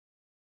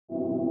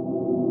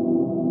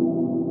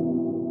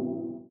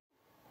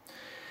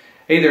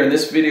Hey there, in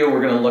this video we're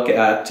going to look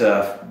at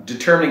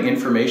determining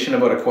information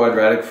about a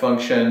quadratic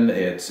function,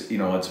 its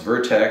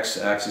vertex,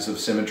 axis of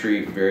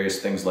symmetry,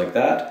 various things like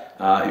that,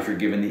 if you're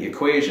given the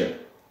equation.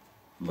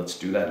 Let's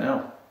do that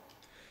now.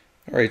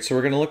 Alright, so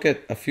we're going to look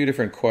at a few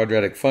different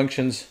quadratic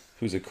functions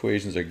whose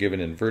equations are given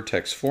in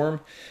vertex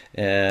form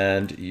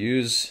and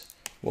use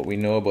what we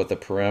know about the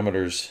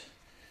parameters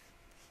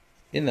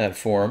in that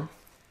form,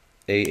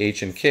 a,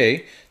 h, and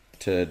k,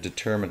 to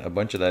determine a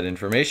bunch of that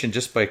information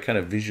just by kind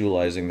of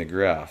visualizing the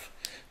graph.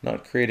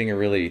 Not creating a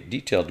really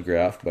detailed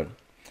graph, but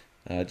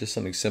just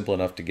something simple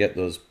enough to get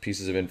those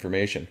pieces of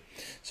information.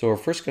 So we're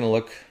first going to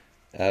look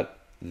at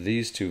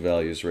these two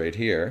values right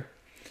here.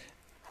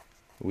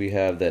 We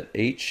have that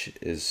h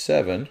is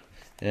 7,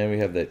 and we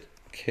have that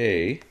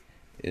k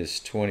is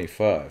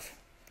 25.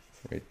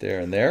 Right there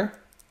and there.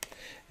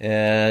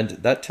 And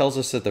that tells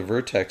us that the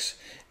vertex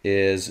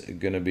is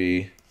going to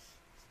be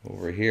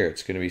over here.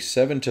 It's going to be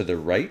 7 to the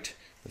right.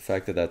 The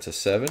fact that that's a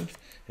 7.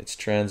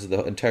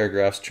 The entire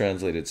graph's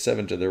translated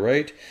 7 to the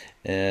right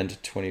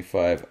and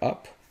 25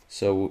 up.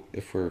 So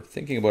if we're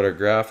thinking about our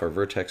graph, our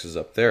vertex is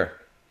up there.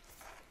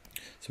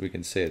 So we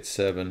can say it's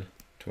 7,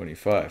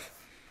 25.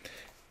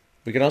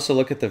 We can also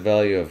look at the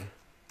value of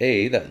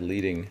a, that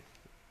leading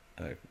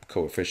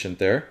coefficient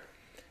there.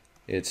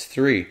 It's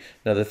 3.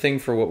 Now the thing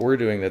for what we're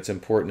doing that's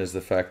important is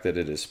the fact that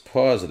it is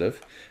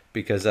positive,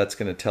 because that's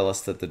going to tell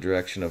us that the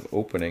direction of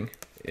opening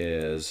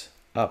is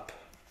up.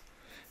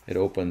 It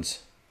opens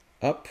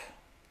up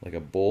like a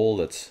bowl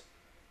that's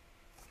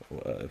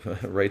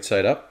right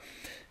side up.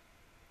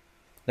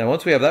 Now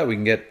once we have that, we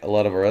can get a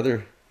lot of our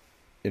other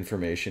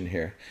information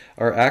here.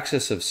 Our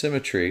axis of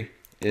symmetry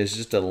is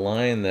just a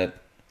line that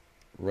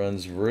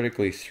runs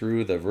vertically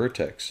through the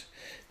vertex.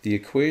 The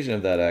equation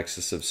of that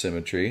axis of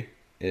symmetry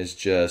is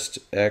just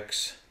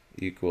x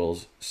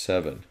equals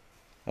 7.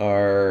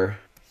 Our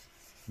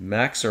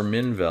max or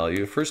min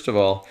value, first of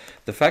all,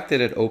 the fact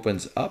that it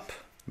opens up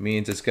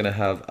means it's going to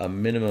have a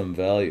minimum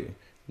value.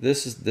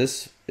 This is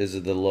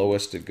the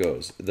lowest it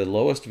goes. The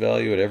lowest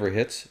value it ever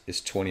hits is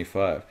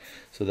 25.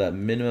 So that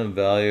minimum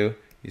value,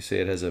 you say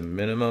it has a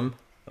minimum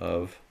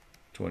of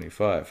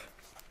 25.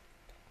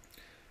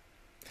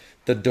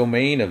 The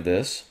domain of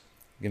this,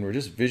 again, we're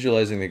just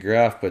visualizing the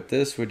graph, but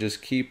this would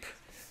just keep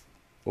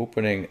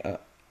opening.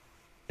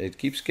 It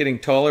keeps getting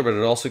taller, but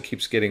it also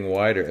keeps getting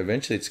wider.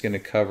 Eventually it's going to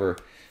cover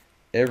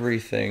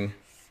everything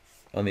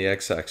on the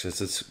x-axis.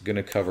 It's going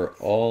to cover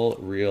all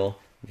real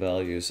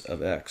values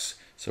of x.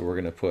 So we're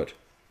going to put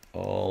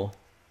all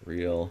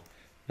real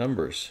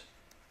numbers.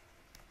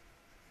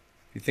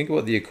 If you think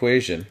about the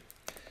equation,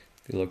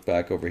 if you look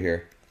back over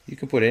here, you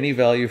can put any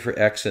value for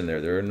x in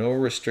there. There are no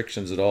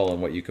restrictions at all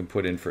on what you can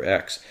put in for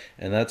x.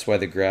 And that's why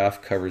the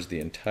graph covers the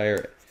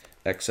entire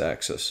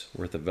x-axis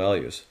worth of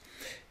values.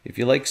 If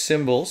you like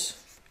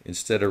symbols,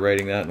 instead of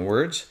writing that in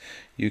words,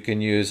 you can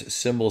use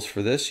symbols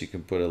for this. You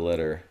can put a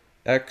letter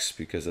x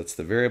because that's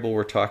the variable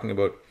we're talking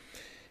about.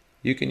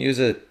 You can use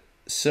a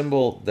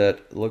symbol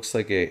that looks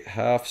like a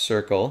half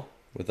circle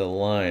with a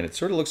line. It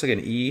sort of looks like an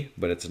E,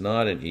 but it's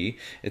not an E.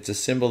 It's a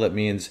symbol that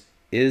means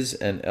is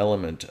an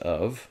element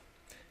of,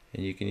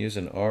 and you can use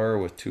an R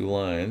with two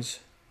lines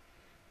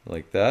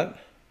like that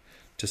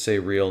to say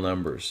real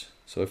numbers.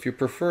 So if you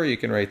prefer, you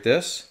can write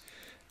this.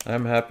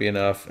 I'm happy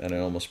enough, and I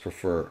almost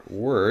prefer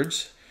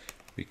words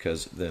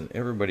because then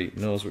everybody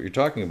knows what you're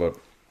talking about.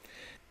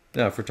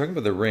 Now, if we're talking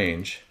about the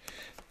range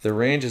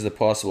is the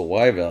possible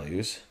y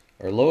values.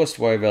 Our lowest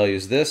y value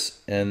is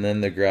this, and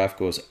then the graph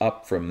goes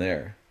up from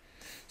there.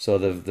 So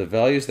the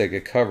values that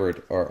get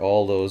covered are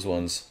all those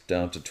ones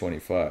down to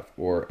 25,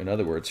 or in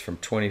other words, from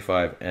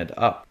 25 and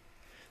up.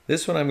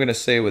 This one I'm going to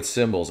say with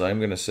symbols. I'm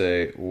going to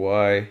say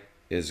y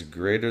is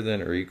greater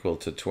than or equal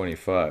to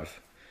 25.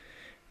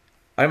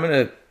 I'm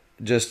going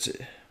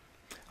to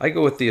I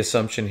go with the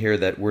assumption here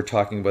that we're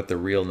talking about the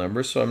real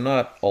numbers, so I'm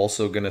not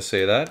also going to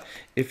say that.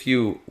 If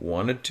you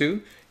wanted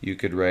to, you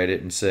could write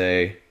it and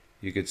say,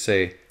 you could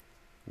say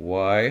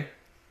y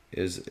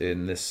is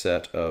in this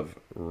set of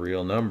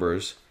real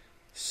numbers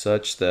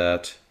such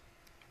that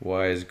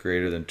y is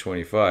greater than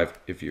 25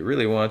 if you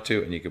really want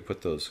to, and you could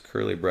put those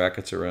curly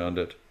brackets around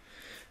it.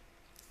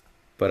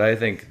 But I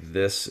think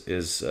this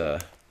is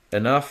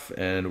enough,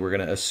 and we're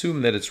going to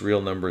assume that it's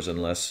real numbers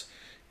unless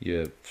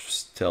you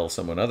tell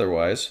someone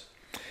otherwise.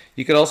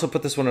 You could also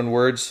put this one in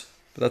words,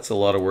 but that's a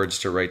lot of words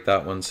to write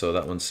that one, so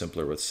that one's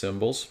simpler with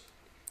symbols.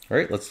 All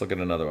right, let's look at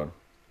another one.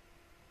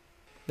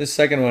 This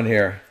second one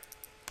here,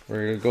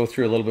 we're going to go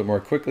through a little bit more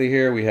quickly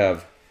here. We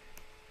have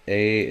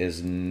a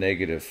is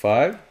negative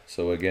 5.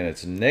 So again,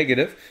 it's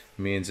negative,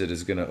 means it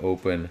is going to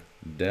open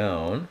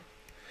down.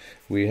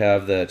 We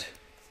have that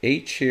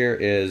h here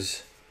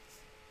is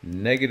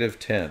negative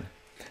 10,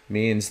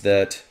 means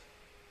that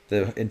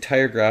the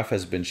entire graph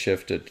has been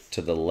shifted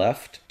to the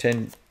left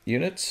 10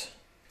 units.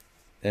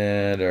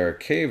 And our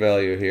k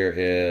value here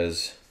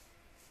is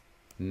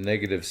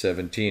negative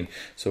 17.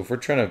 So if we're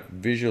trying to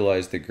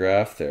visualize the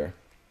graph there,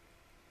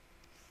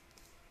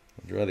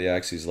 draw the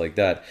axes like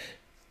that,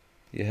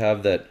 you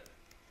have that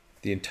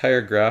the entire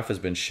graph has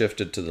been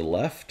shifted to the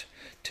left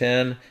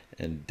 10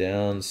 and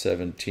down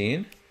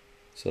 17.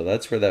 So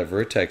that's where that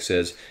vertex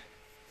is,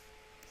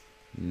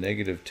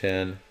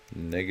 -10,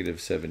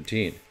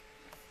 -17.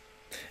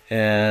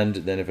 And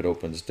then if it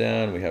opens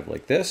down, we have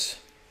like this.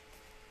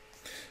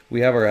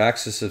 We have our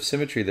axis of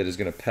symmetry that is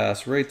going to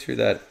pass right through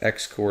that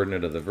x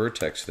coordinate of the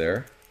vertex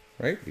there,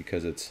 right?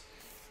 Because it's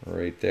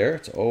right there.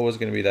 It's always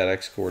going to be that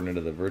x coordinate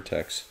of the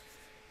vertex.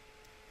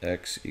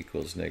 X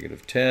equals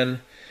 -10.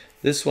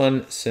 This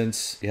one,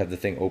 since you have the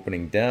thing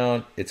opening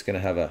down, it's going to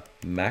have a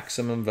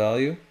maximum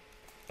value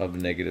of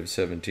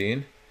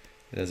 -17.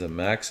 It has a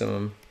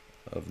maximum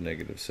of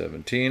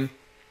 -17.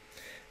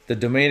 The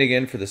domain,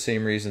 again, for the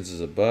same reasons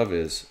as above,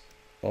 is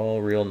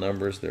all real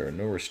numbers. There are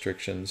no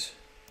restrictions.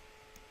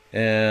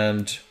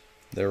 And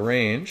the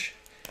range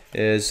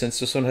is, since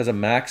this one has a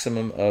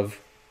maximum of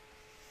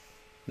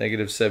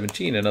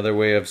 -17, another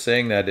way of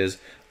saying that is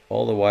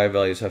all the y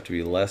values have to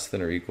be less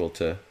than or equal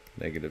to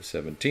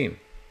 -17.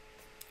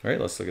 All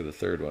right, let's look at the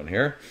third one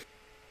here.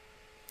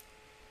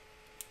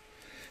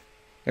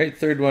 All right,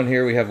 third one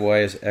here, we have y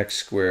is x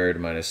squared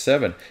minus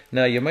 7.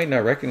 Now, you might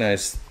not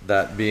recognize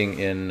that being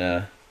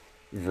in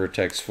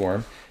vertex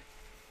form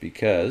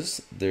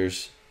because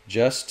there's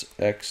just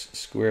x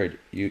squared.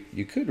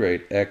 You could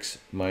write x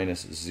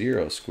minus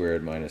 0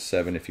 squared minus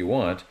 7 if you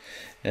want,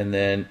 and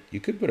then you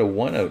could put a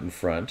 1 out in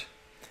front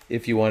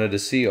if you wanted to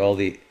see all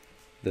the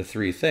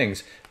three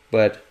things,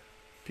 but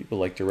people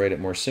like to write it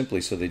more simply,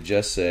 so they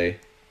just say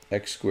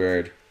x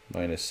squared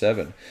minus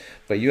 7.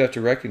 But you have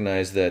to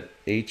recognize that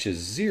h is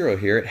 0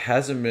 here. It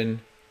hasn't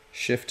been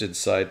shifted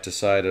side to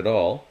side at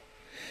all.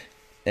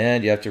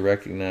 And you have to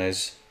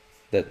recognize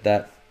that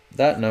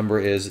that number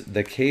is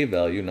the k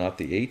value, not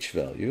the h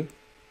value,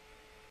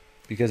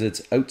 because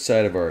it's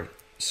outside of our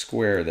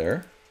square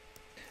there.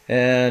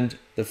 And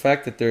the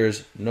fact that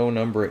there's no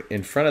number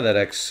in front of that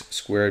x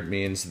squared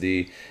means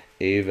the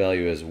a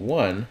value is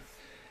 1.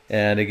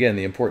 And again,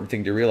 the important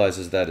thing to realize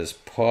is that is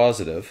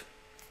positive.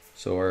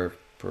 So our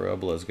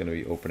parabola is going to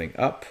be opening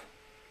up.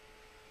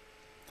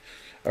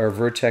 Our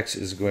vertex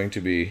is going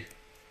to be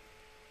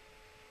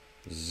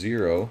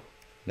 0,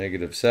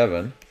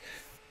 -7.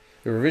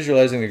 If we're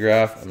visualizing the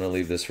graph, I'm going to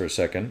leave this for a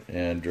second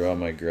and draw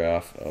my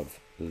graph of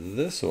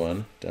this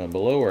one down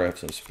below where I have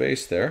some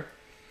space there.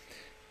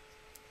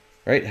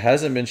 Right, it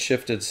hasn't been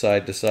shifted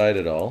side to side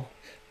at all,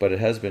 but it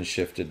has been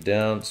shifted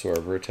down, so our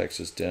vertex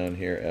is down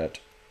here at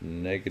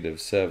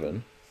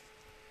 -7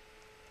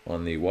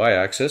 on the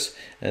y-axis,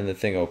 and the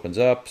thing opens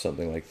up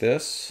something like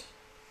this.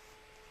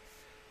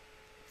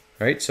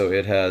 Right, so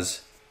it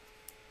has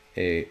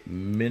a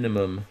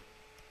minimum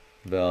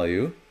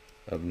value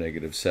of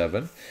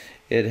 -7.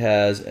 It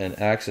has an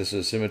axis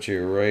of symmetry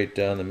right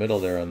down the middle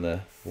there on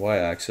the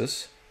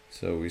y-axis,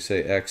 so we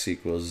say x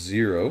equals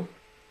 0.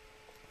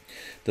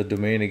 The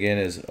domain, again,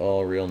 is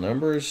all real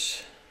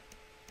numbers,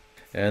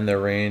 and the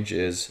range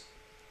is,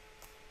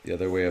 the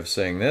other way of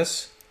saying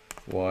this,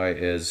 y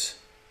is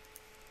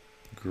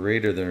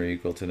greater than or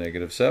equal to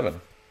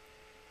 -7.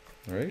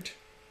 All right,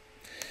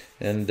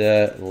 and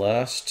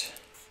last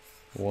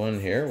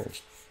one here, we'll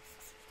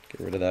get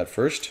rid of that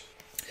first.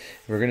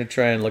 We're going to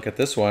try and look at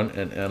this one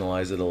and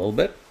analyze it a little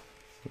bit.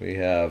 We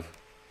have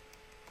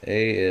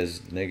a is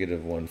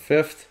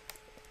 -1/5,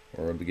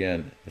 or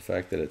again, the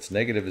fact that it's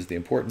negative is the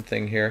important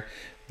thing here.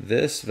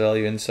 This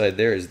value inside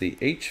there is the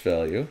h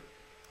value.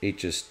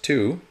 H is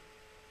 2.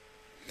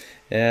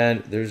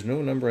 And there's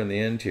no number in the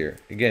end here.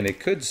 Again, it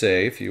could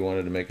say, if you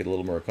wanted to make it a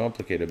little more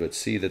complicated, but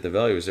see that the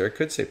value is there, it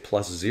could say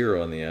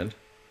 +0 on the end,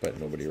 but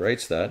nobody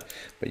writes that.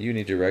 But you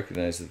need to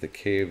recognize that the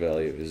k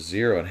value is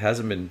 0 and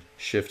hasn't been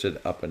shifted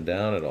up and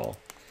down at all.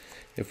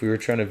 If we were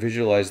trying to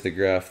visualize the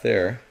graph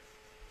there,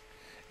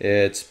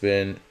 it's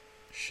been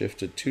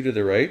shifted 2 to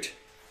the right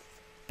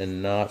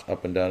and not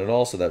up and down at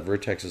all, so that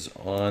vertex is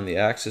on the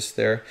axis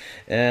there.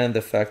 And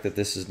the fact that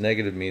this is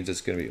negative means it's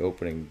going to be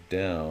opening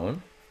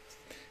down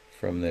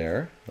from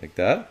there, like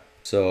that.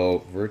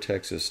 So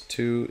vertex is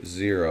 2,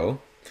 0.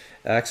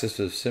 Axis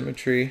of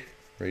symmetry,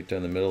 right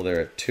down the middle there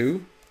at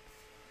 2.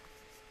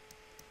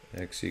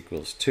 X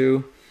equals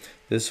 2.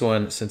 This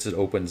one, since it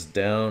opens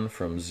down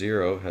from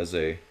 0, has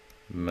a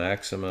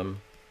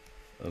maximum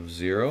of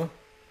 0.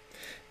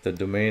 The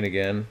domain,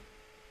 again,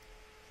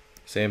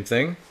 same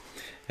thing.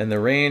 And the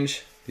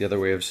range, the other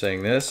way of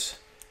saying this,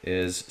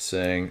 is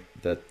saying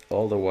that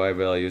all the y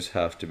values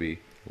have to be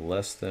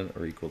less than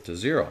or equal to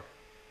 0.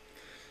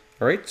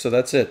 All right, so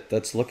that's it.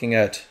 That's looking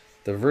at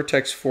the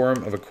vertex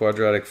form of a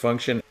quadratic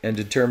function and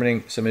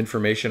determining some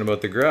information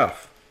about the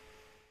graph.